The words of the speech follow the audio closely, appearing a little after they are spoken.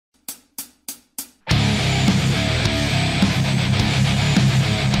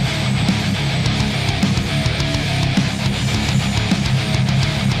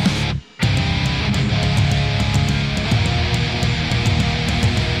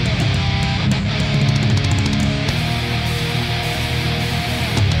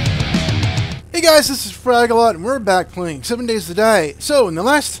Hey guys, this is Fragalot, and we're back playing 7 Days to Die. So, in the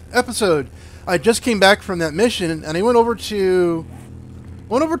last episode, I just came back from that mission, and I went over to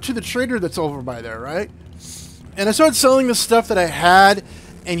the trader that's over by there, right? And I started selling the stuff that I had,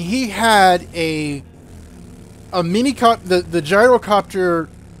 and he had the gyrocopter,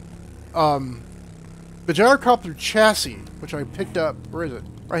 the gyrocopter chassis, which I picked up. Where is it?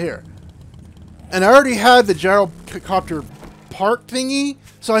 Right here. And I already had the gyrocopter part thingy,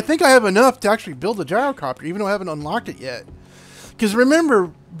 so I think I have enough to actually build a gyrocopter, even though I haven't unlocked it yet. Because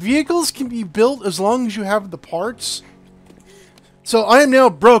remember, vehicles can be built as long as you have the parts. So I am now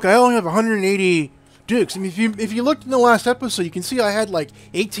broke. I only have 180 Dukes. I mean, if you looked in the last episode, you can see I had like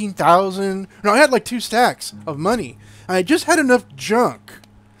 18,000. No, I had like 2 stacks of money. I just had enough junk.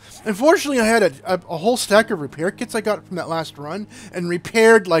 Unfortunately, I had a whole stack of repair kits I got from that last run, and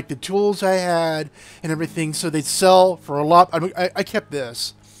repaired like the tools I had and everything, so they'd sell for a lot. I kept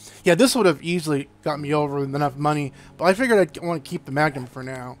this. Yeah, this would have easily got me over with enough money, but I figured I want to keep the Magnum for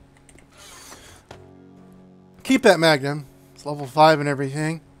now. Keep that Magnum. It's level 5 and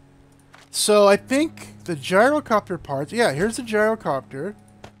everything. So I think the gyrocopter parts. Yeah, here's the gyrocopter.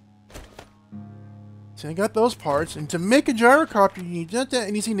 So I got those parts, and to make a gyrocopter, you need that,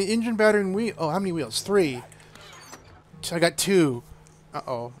 and you see the engine, battery, and wheel. Oh, how many wheels? 3. So I got 2.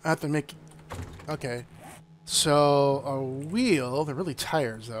 Uh-oh. I have to make... Okay. So, a wheel. They're really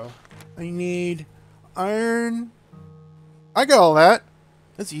tires, though. I need iron. I got all that.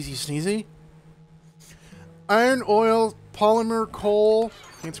 That's easy sneezy. Iron, oil, polymer, coal.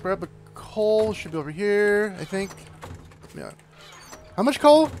 Let's grab the coal. Should be over here, I think. Yeah. How much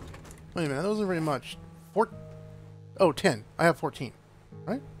coal? Wait a minute, that wasn't very much. 10. I have 14.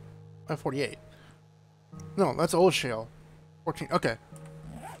 Right? I have 48. No, that's oil shale. 14. Okay.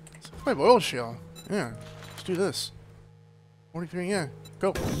 So I have oil shale. Yeah. Let's do this. 43, yeah.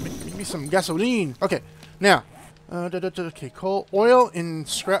 Go. Make me some gasoline. Okay. Now. Okay, coal. Oil and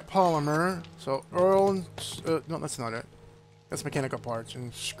scrap polymer. So, oil and... no, that's not it. That's mechanical parts.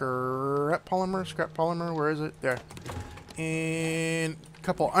 And scrap polymer. Where is it? There. And...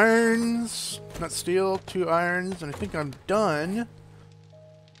 couple irons, not steel, 2 irons, and I think I'm done.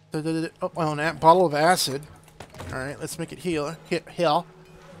 Oh, well, a bottle of acid. Alright, let's make it heal.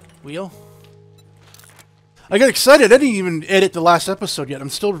 Wheel. I got excited. I didn't even edit the last episode yet.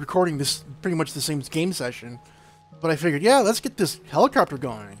 I'm still recording this, pretty much the same game session. But I figured, yeah, let's get this helicopter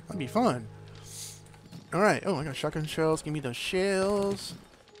going. That'd be fun. Alright, oh, I got shotgun shells. Give me those shells.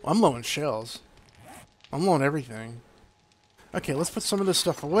 Well, I'm low on shells. I'm low on everything. Okay, let's put some of this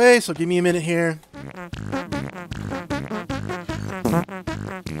stuff away, so give me a minute here.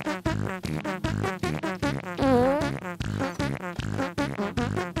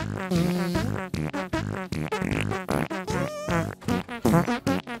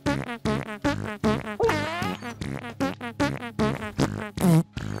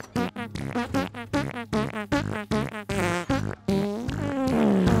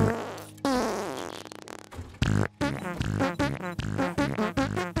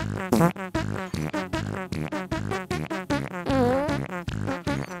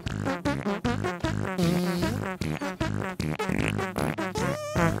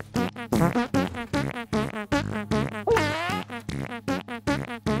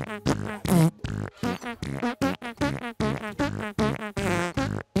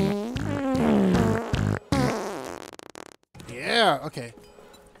 Yeah, okay.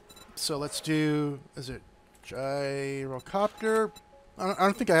 So let's do, is it gyrocopter? I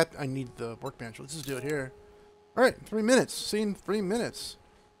don't think I need the workbench. Let's just do it here. Alright, 3 minutes. See in 3 minutes.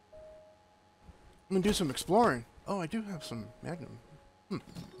 I'm gonna do some exploring. Oh, I do have some Magnum.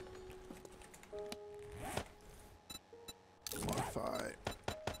 Modify.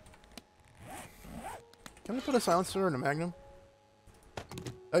 Can I put a silencer in a Magnum?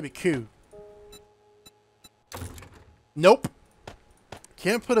 That'd be cool. Nope.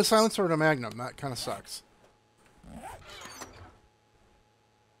 Can't put a silencer in a Magnum. That kind of sucks.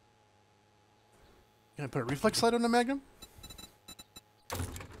 Can I put a reflex sight on a Magnum?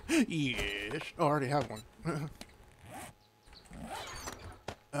 Yes. Oh, I already have one.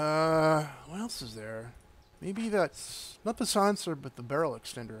 What else is there? Maybe that's not the silencer, but the barrel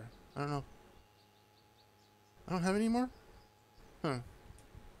extender. I don't know. I don't have any more? Huh.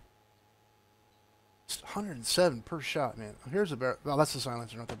 It's 107 per shot, man. Here's a barrel. Oh, that's the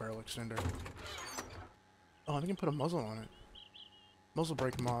silencer, not the barrel extender. Oh, I can put a muzzle on it. Muzzle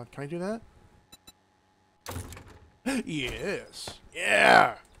brake mod. Can I do that? Yes.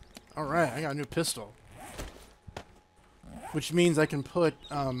 Yeah. All right, I got a new pistol. Which means I can put,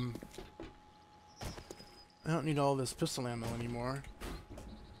 I don't need all this pistol ammo anymore.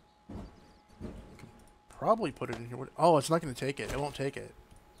 probably put it in here. Oh, it's not going to take it. It won't take it.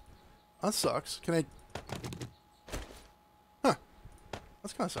 That sucks. Can I... Huh.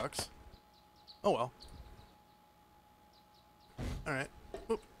 That kind of sucks. Oh, well. Alright.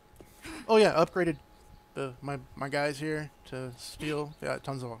 Oh, yeah. Upgraded my guys here to steel. Got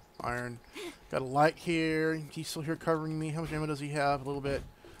tons of iron. Got a light here. He's still here covering me. How much ammo does he have? A little bit.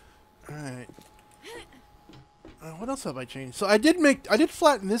 Alright. What else have I changed? So I did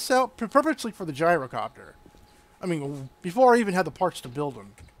flatten this out purposely for the gyrocopter. I mean, before I even had the parts to build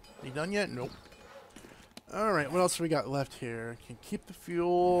them. Are you done yet? Nope. Alright, what else do we got left here? Can keep the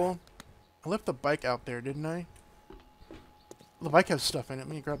fuel. I left the bike out there, didn't I? The bike has stuff in it.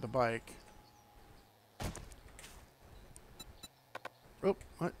 Let me grab the bike. Oh,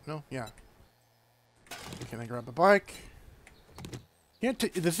 what? No, yeah. Can I grab the bike?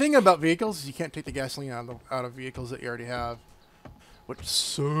 The thing about vehicles is you can't take the gasoline out of vehicles that you already have, which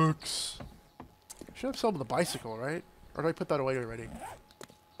sucks. Should have sold the bicycle, right? Or did I put that away already?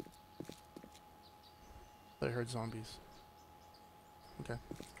 I heard zombies. Okay.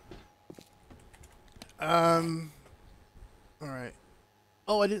 All right.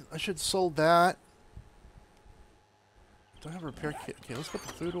 Oh, I should have sold that. Do I have a repair kit? Okay, let's put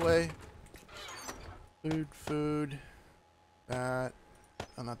the food away. Food. That.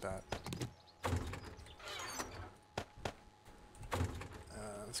 Oh, not that.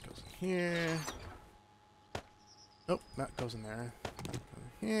 This goes in here. Nope, that goes in there. That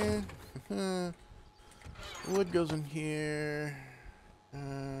goes in here. Wood goes in here.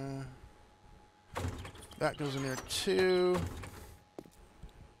 That goes in there too.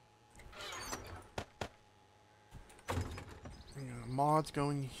 Mods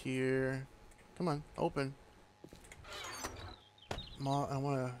going here. Come on, open. I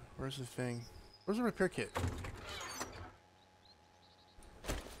wanna. Where's the thing? Where's the repair kit?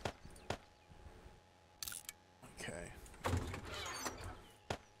 Okay.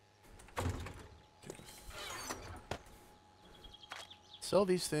 Sell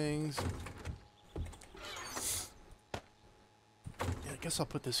these things. Yeah, I guess I'll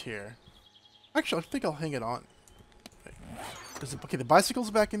put this here. Actually, I think I'll hang it on. Okay, the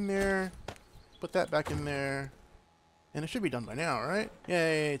bicycle's back in there. Put that back in there. And it should be done by now, right?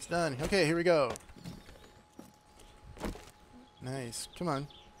 Yay, it's done. Okay, here we go. Nice. Come on.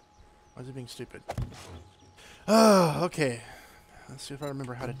 Why is it being stupid? Oh, okay. Let's see if I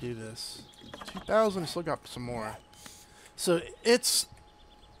remember how to do this. 2,000, I still got some more. So it's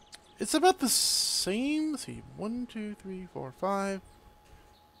about the same. Let's see. 1, 2, 3, 4, 5.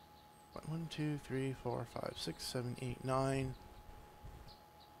 1, 2, 3, 4, 5, 6, 7, 8, 9.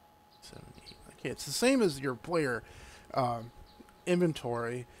 7, 8. Okay, it's the same as your player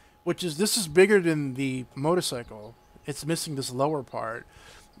inventory, which is this is bigger than the motorcycle. It's missing this lower part.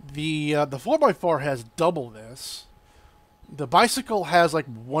 The 4x4 has double this. The bicycle has like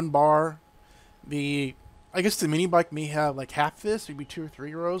 1 bar. I guess the mini bike may have like half this, maybe 2 or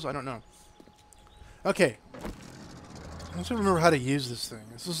 3 rows. I don't know. Okay, I don't remember how to use this thing.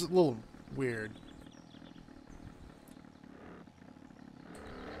 This is a little weird.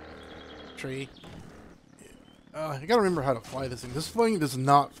 Tree. You gotta remember how to fly this thing. This thing does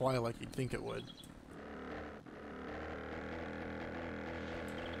not fly like you'd think it would.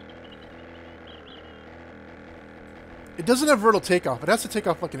 It doesn't have vertical takeoff. It has to take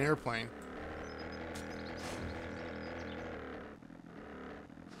off like an airplane.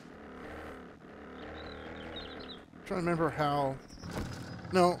 I'm trying to remember how...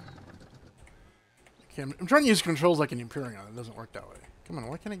 No. Okay, I'm trying to use controls like an Empyrion. It doesn't work that way. Come on,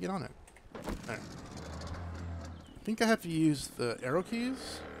 why can't I get on it? There. I think I have to use the arrow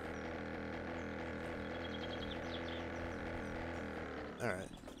keys. Alright.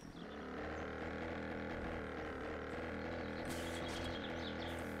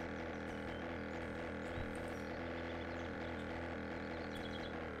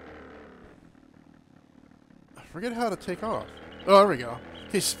 I forget how to take off. Oh, there we go.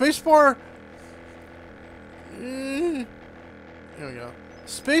 Okay, spacebar. There we go.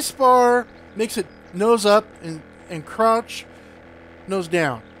 Spacebar makes it nose up and crouch, nose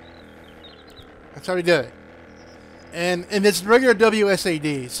down. That's how we did it. And it's regular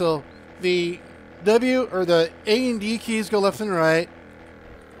WSAD. So the W or the A and D keys go left and right.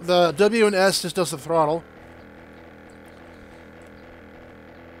 The W and S just does the throttle.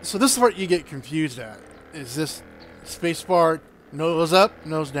 So this is what you get confused at. Is this spacebar nose up,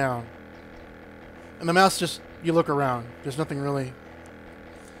 nose down. And the mouse just, you look around. There's nothing really.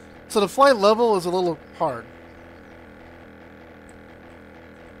 So the fly level is a little hard.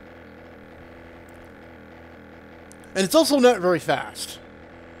 And it's also not very fast.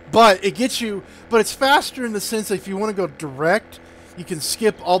 But it gets you, but it's faster in the sense that if you want to go direct, you can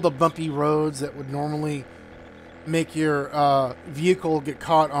skip all the bumpy roads that would normally make your vehicle get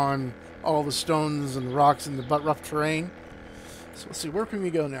caught on all the stones and rocks and the rough terrain. So let's see, where can we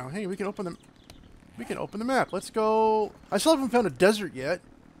go now? Hey, we can open the map. Let's go. I still haven't found a desert yet.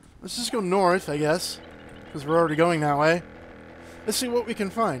 Let's just go north, I guess, because we're already going that way. Let's see what we can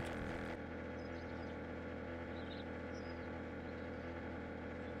find.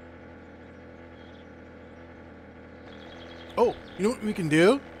 Oh, you know what we can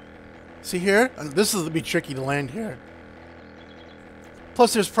do? See here? This is going to be tricky to land here.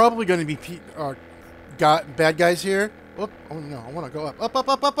 Plus, there's probably going to be bad guys here. Whoop. Oh no, I want to go up. Up, up,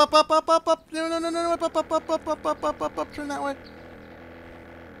 up, up, up, up, up, up, up. No, no, no, no, up, up, up, up, up, up, up, up, up, up. Turn that way.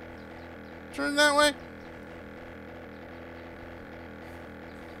 Turn that way.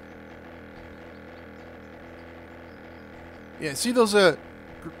 Yeah, see those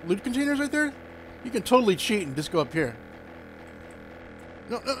loot containers right there? You can totally cheat and just go up here.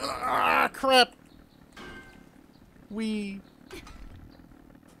 No, no, no, ah, crap. Yeah,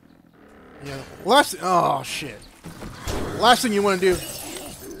 oh, shit. Last thing you want to do.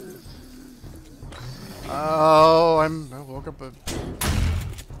 Oh, I woke up a...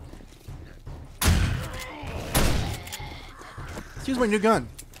 Let's use my new gun.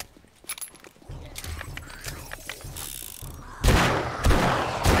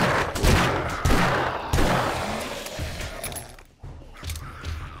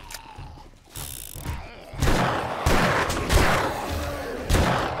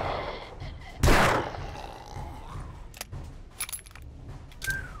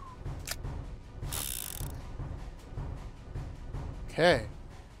 Okay.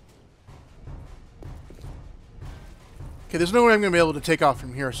 Okay, there's no way I'm going to be able to take off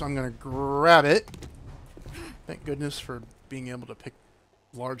from here, so I'm going to grab it. Thank goodness for being able to pick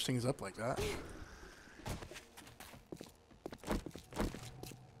large things up like that.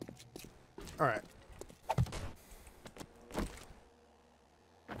 Alright.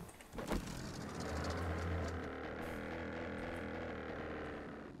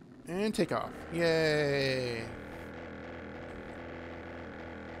 And take off. Yay!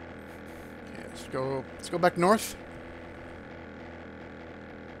 Let's go back north.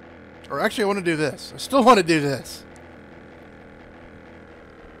 Or actually, I want to do this. I still want to do this.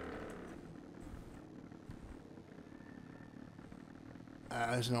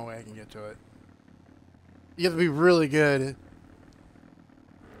 There's no way I can get to it. You have to be really good.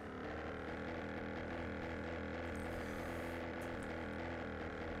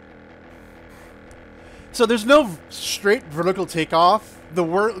 So there's no straight vertical takeoff.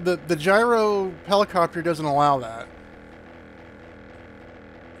 The gyro helicopter doesn't allow that.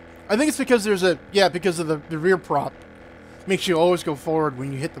 I think it's because there's a because of the rear prop. Makes you always go forward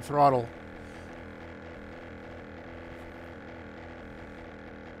when you hit the throttle.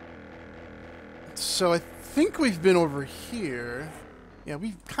 So I think we've been over here. Yeah,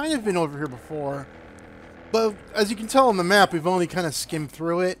 we've kind of been over here before. But as you can tell on the map, we've only kind of skimmed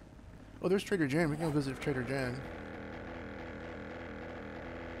through it. Oh, there's Trader Jan. We can go visit Trader Jan.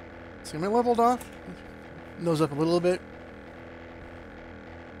 See, am I leveled off? Nose up a little bit.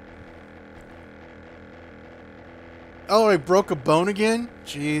 Oh, I broke a bone again?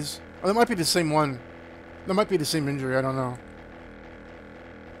 Jeez. Oh, that might be the same one. That might be the same injury. I don't know.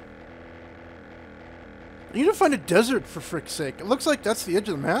 I need to find a desert, for frick's sake. It looks like that's the edge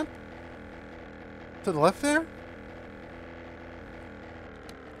of the map. To the left there?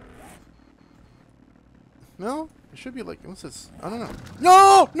 No? It should be like, what's this? I don't know.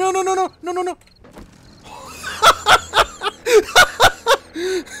 No! No, no, no, no! No, no, no!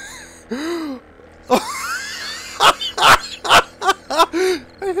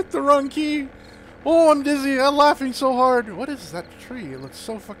 I hit the wrong key. Oh, I'm dizzy. I'm laughing so hard. What is that tree? It looks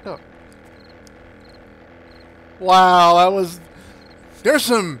so fucked up. Wow, that was... There's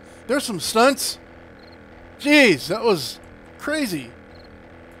some stunts. Jeez, that was crazy.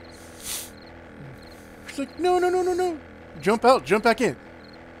 It's like, no, no, no, no, no. Jump out, jump back in.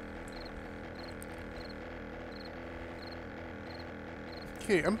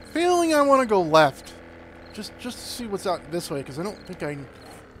 Okay, I'm feeling I want to go left. Just to see what's out this way, because I don't think I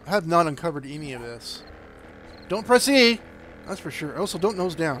have not uncovered any of this. Don't press E. That's for sure. Also, don't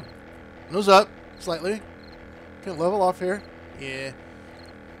nose down. Nose up, slightly. Can level off here. Yeah.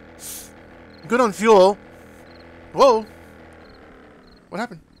 Good on fuel. Whoa. What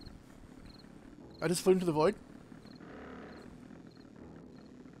happened? I just flew into the void?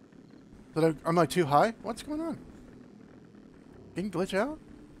 Am I too high? What's going on? Didn't glitch out?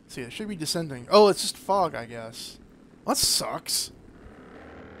 Let's see, it should be descending. Oh, it's just fog, I guess. Well, that sucks.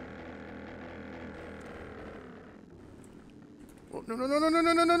 no, no, no, no, no,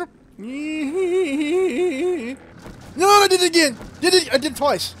 no, no, no, no. No, I did it again. I did it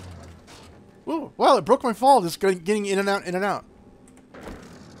twice. Ooh, wow, it broke my fall. Just getting in and out, in and out.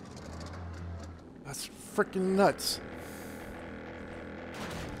 That's freaking nuts.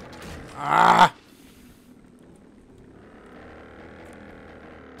 Ah.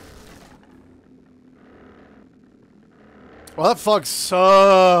 Well, that fog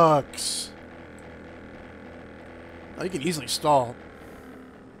sucks. Oh, you can easily stall.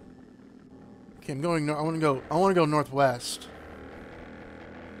 Okay, I'm going. I want to go northwest.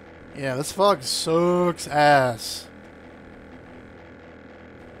 Yeah, this fog sucks ass.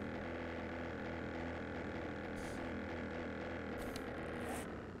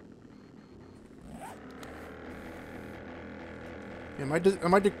 Yeah,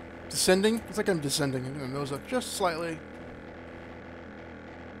 am I descending? It's like I'm descending. I'm gonna nose up just slightly.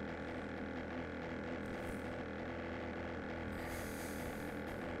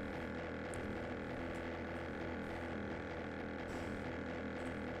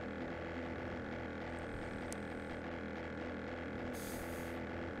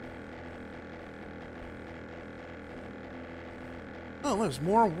 Oh, there's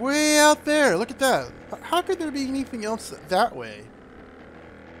more way out there. Look at that. How could there be anything else that way?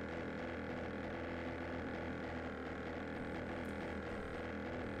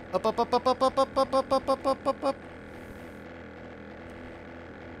 Up, up, up, up, up, up, up, up, up, up, up, up, up, up.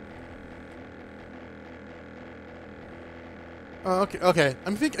 Okay, okay.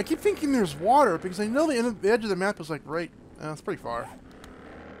 I keep thinking there's water because I know the edge of the map is like right. It's pretty far.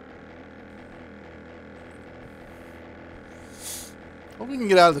 Hope we can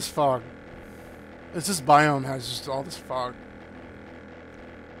get out of this fog. This biome has just all this fog.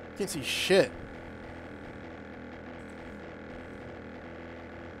 Can't see shit.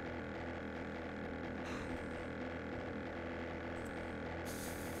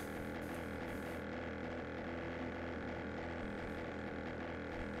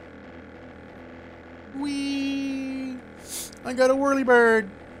 Whee! I got a whirly bird.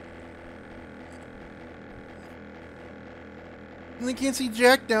 And I can't see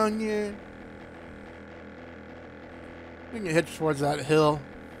Jack down here. We can head towards that hill.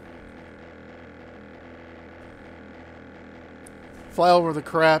 Fly over the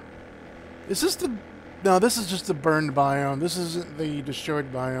crap. Is this the... No, this is just the burned biome. This isn't the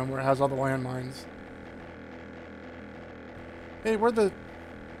destroyed biome where it has all the landmines. Hey, where'd the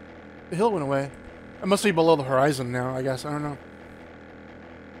hill went away? It must be below the horizon now, I guess. I don't know.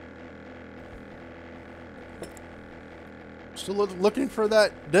 Still looking for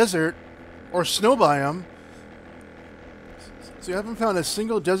that desert or snow biome. So you haven't found a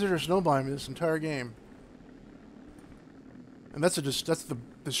single desert or snow biome in this entire game. And that's the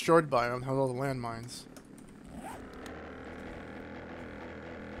destroyed biome, has all the landmines.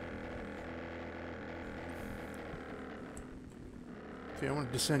 Okay, I want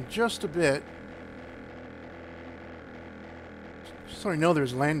to descend just a bit. Just so I know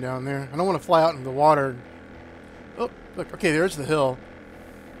there's land down there. I don't want to fly out into the water. Oh, look, okay, there's the hill.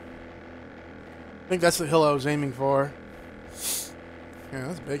 I think that's the hill I was aiming for. Yeah,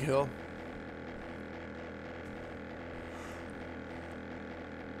 that's a big hill.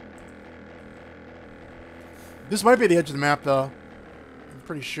 This might be the edge of the map, though. I'm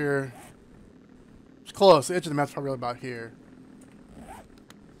pretty sure. It's close. The edge of the map's probably about here.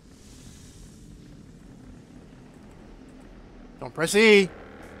 Don't press E!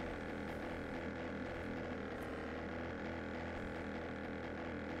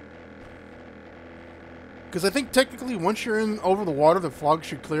 Because I think technically once you're in over the water, the fog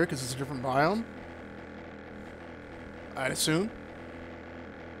should clear because it's a different biome. I'd assume.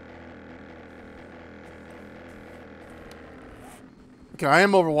 Okay, I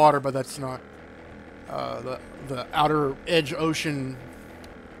am over water, but that's not the outer edge ocean.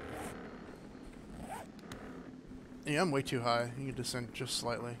 Yeah, I'm way too high. You can descend just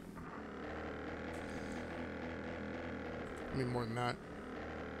slightly. I mean, more than that.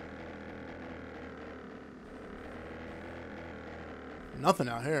 Nothing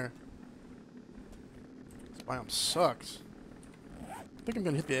out here. This biome sucks. I think I'm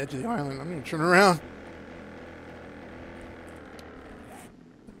gonna hit the edge of the island. I'm gonna turn around.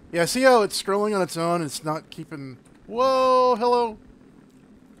 Yeah, see how it's scrolling on its own? It's not keeping... Whoa, hello.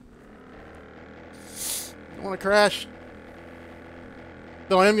 Don't want to crash.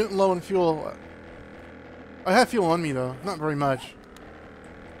 Though I am getting low on fuel. I have fuel on me, though. Not very much.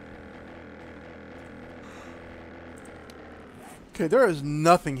 Okay, there is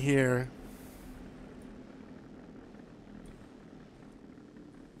nothing here.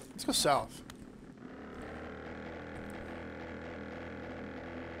 Let's go south.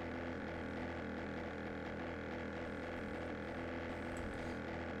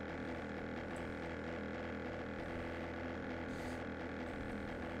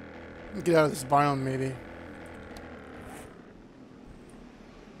 Get out of this biome, maybe.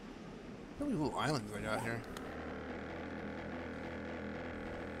 How many little islands I got here?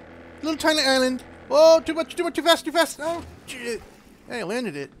 Little tiny island. Whoa, too much, too fast, too fast. Oh, shit. Hey, I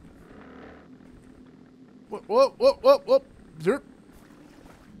landed it. Whoa, whoa, whoa, whoa, whoa. Zerp.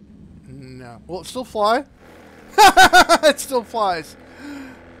 No. Will it still fly? It still flies.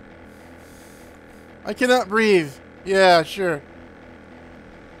 I cannot breathe. Yeah, sure.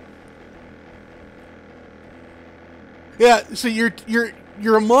 Yeah, so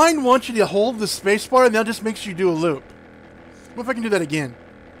your mind wants you to hold the spacebar, and that just makes you do a loop. What if I can do that again?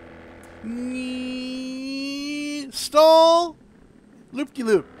 Stall.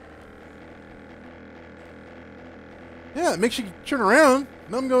 Loop-de-loop. Yeah, it makes you turn around.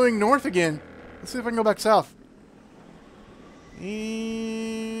 Now I'm going north again. Let's see if I can go back south. And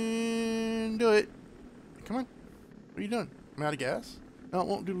do it. Come on. What are you doing? I'm out of gas? No, it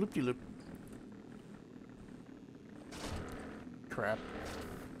won't do loop-de-loop. Crap.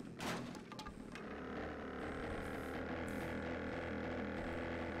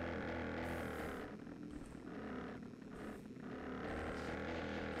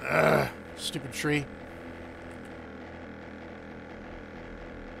 Ugh, stupid tree.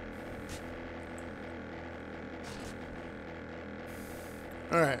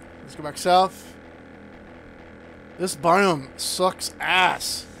 Alright, let's go back south. This biome sucks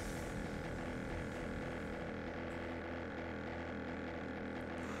ass.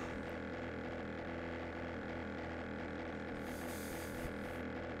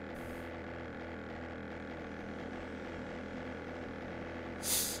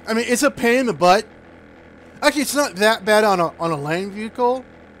 I mean, it's a pain in the butt. Actually, it's not that bad on a land vehicle.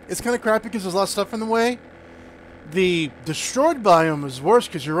 It's kind of crappy because there's a lot of stuff in the way. The destroyed biome is worse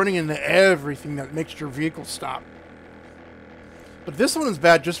because you're running into everything that makes your vehicle stop. But this one is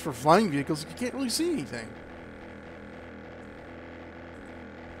bad just for flying vehicles. You can't really see anything.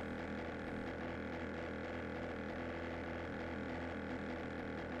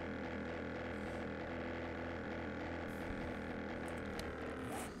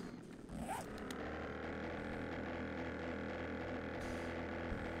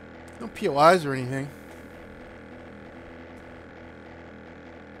 No POIs or anything.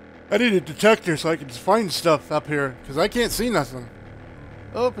 I need a detector so I can find stuff up here, because I can't see nothing.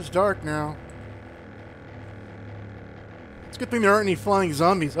 Oh, it's dark now. It's a good thing there aren't any flying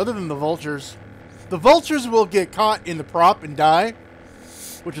zombies, other than the vultures. The vultures will get caught in the prop and die,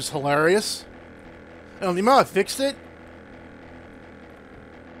 which is hilarious. And the amount I fixed it,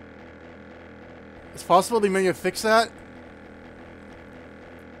 it's possible they may have fixed that.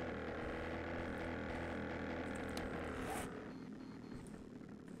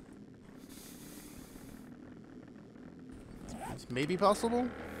 Maybe possible.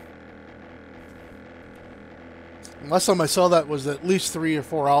 Last time I saw that was at least 3 or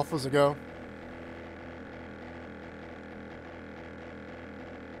 4 alphas ago.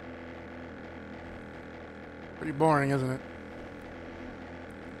 Pretty boring, isn't it?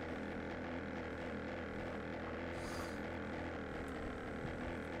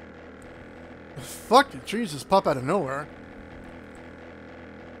 Fuck, the trees just pop out of nowhere.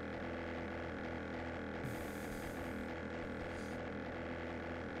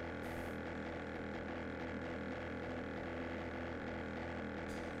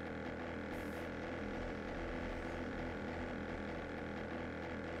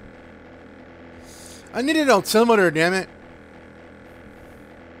 I need an altimeter, damn it.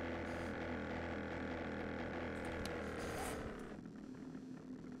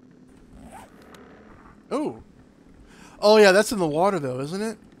 Oh. Oh yeah, that's in the water though, isn't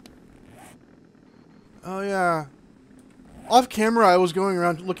it? Oh yeah. Off camera I was going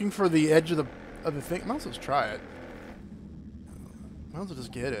around looking for the edge of the thing. Might as well just try it. Might as well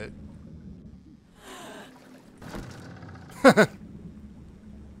just get it. I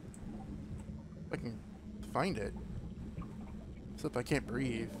can find it. Except I can't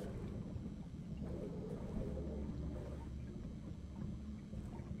breathe.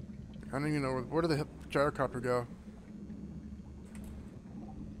 I don't even know where did the gyrocopter go?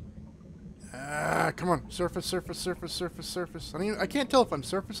 Ah, come on. Surface, surface, surface, surface, surface. I can't tell if I'm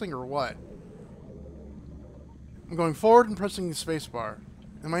surfacing or what. I'm going forward and pressing the spacebar.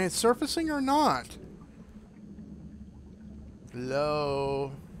 Am I surfacing or not?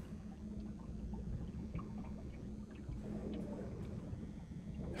 Hello?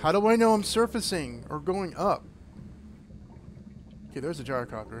 How do I know I'm surfacing or going up? Okay, there's a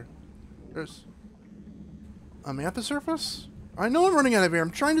gyrocopter. Am I at the surface? I know I'm running out of air.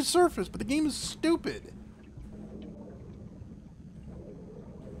 I'm trying to surface, but the game is stupid.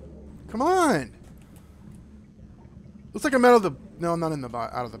 Come on! Looks like I'm out of the... No, I'm not in the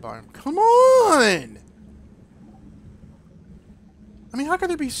out of the biome. Come on! I mean, how could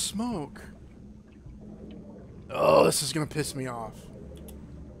there be smoke? Oh, this is gonna piss me off.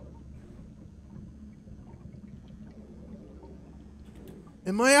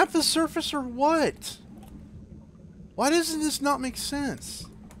 Am I at the surface or what? Why doesn't this not make sense?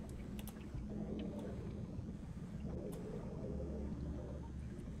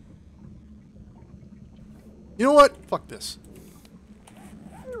 You know what? Fuck this.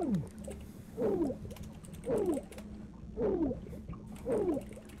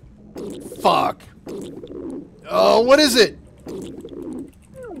 Fuck. Oh, what is it?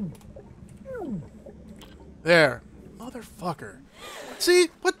 There. Motherfucker. See?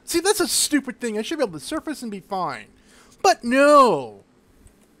 What? See, that's a stupid thing. I should be able to surface and be fine. But no!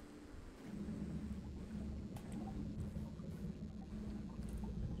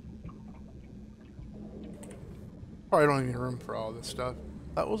 Probably don't need room for all this stuff.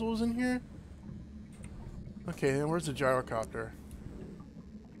 That was what was in here? Okay, then where's the gyrocopter?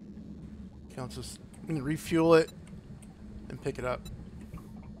 Okay, let's just refuel it and pick it up.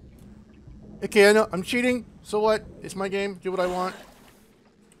 Okay, I know, I'm cheating. So what? It's my game. Do what I want.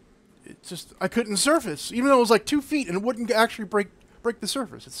 It's just, I couldn't surface. Even though it was like 2 feet and it wouldn't actually break the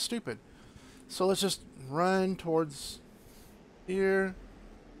surface. It's stupid. So let's just run towards here.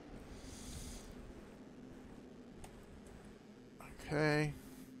 Okay.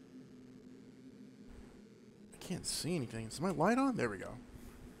 I can't see anything. Is my light on? There we go.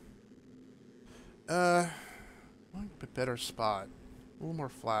 A bit better spot. A little more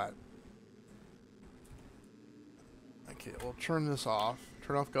flat. Okay, we'll turn this off.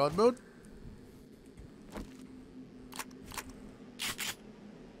 Turn off God mode.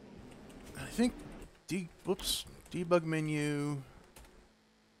 I think debug menu.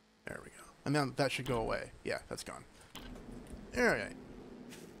 There we go. And now that should go away. Yeah, that's gone. Alright.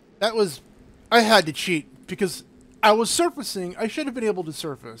 That was... I had to cheat because I was surfacing. I should have been able to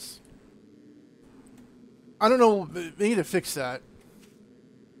surface. I don't know. They need to fix that.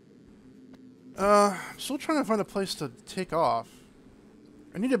 I'm still trying to find a place to take off.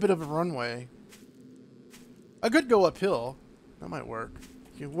 I need a bit of a runway. I could go uphill. That might work.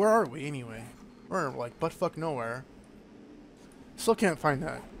 Okay, where are we anyway? We're like buttfuck nowhere. Still can't find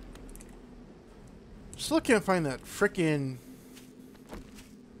that. Still can't find that frickin'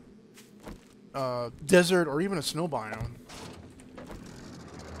 desert or even a snow biome.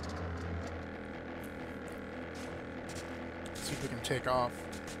 Let's see if we can take off.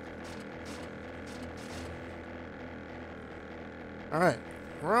 Alright,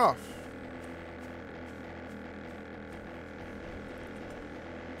 we're off.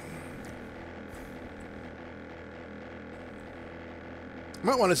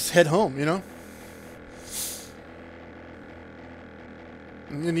 Might want to just head home, you know?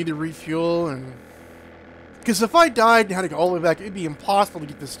 I'm gonna need to refuel and... Because if I died and had to go all the way back, it'd be impossible to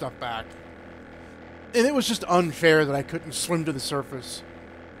get this stuff back. And it was just unfair that I couldn't swim to the surface.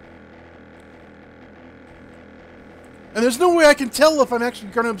 And there's no way I can tell if I'm actually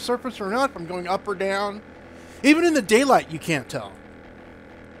going to surface or not, if I'm going up or down. Even in the daylight, you can't tell.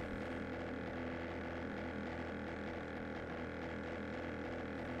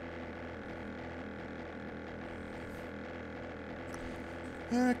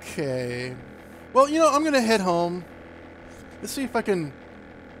 Okay. Well, you know, I'm going to head home. Let's see if I can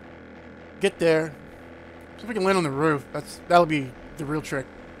get there. See if I can land on the roof. That'll be the real trick.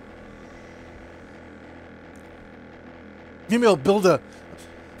 Maybe I'll build a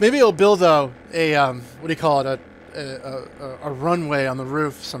what do you call it, a runway on the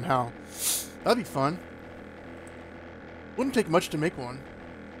roof somehow. That'd be fun. Wouldn't take much to make one.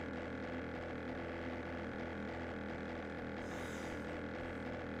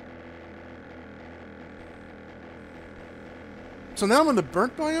 So now I'm in the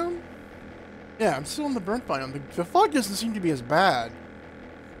burnt biome? Yeah, I'm still in the burnt biome. The fog doesn't seem to be as bad.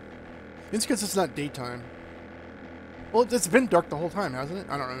 It's because it's not daytime. Well, it's been dark the whole time, hasn't it?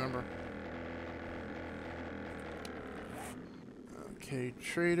 I don't remember. Okay,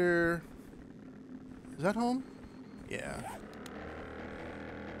 trader. Is that home? Yeah.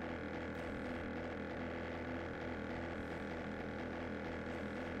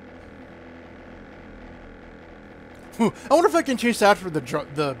 I wonder if I can chase after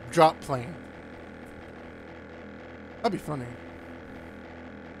the drop plane. That'd be funny.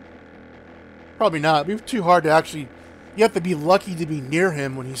 Probably not. It'd be too hard to actually... You have to be lucky to be near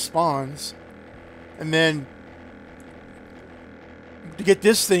him when he spawns. And then... to get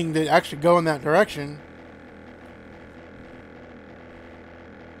this thing to actually go in that direction...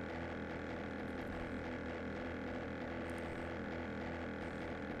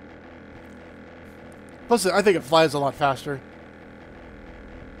 Plus, I think it flies a lot faster.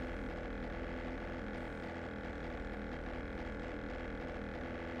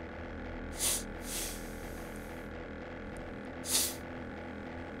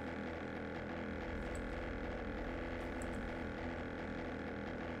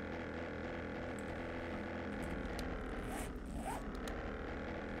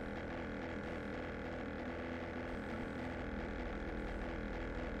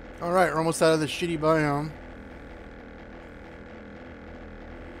 Alright, we're almost out of this shitty biome.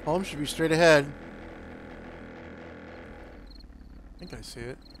 Home should be straight ahead. I think I see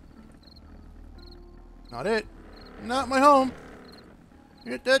it. Not it. Not my home.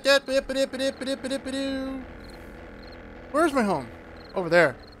 Where's my home? Over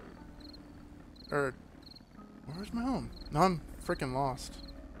there. Where's my home? Now I'm freaking lost.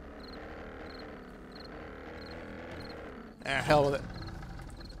 Ah, hell with it.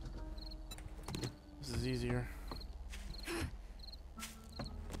 This is easier.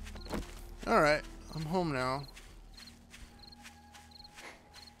 Alright, I'm home now.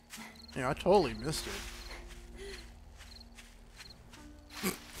 Yeah, I totally missed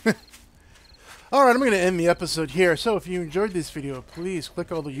it. Alright, I'm going to end the episode here. So if you enjoyed this video, please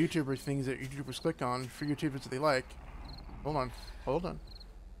click all the YouTuber things that YouTubers click on for YouTubers that they like. Hold on. Hold on.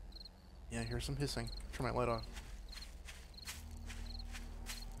 Yeah, here's some hissing. Turn my light off.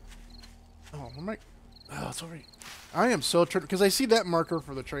 Oh, where am I? Oh, it's over here. I am so tripped because I see that marker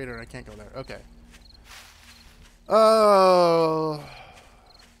for the trader and I can't go there. Okay. Oh.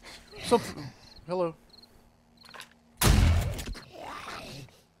 Hello.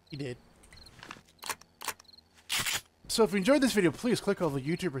 He did. So if you enjoyed this video, please click all the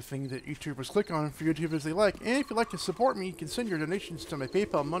YouTuber things that YouTubers click on for YouTubers they like. And if you'd like to support me, you can send your donations to my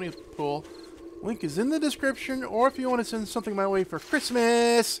PayPal money pool. Link is in the description. Or if you want to send something my way for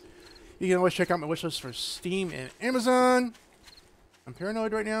Christmas, you can always check out my wishlist for Steam and Amazon. I'm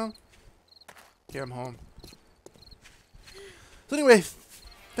paranoid right now. Okay, I'm home. So anyway,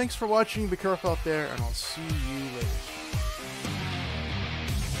 thanks for watching. Be careful out there, and I'll see you later.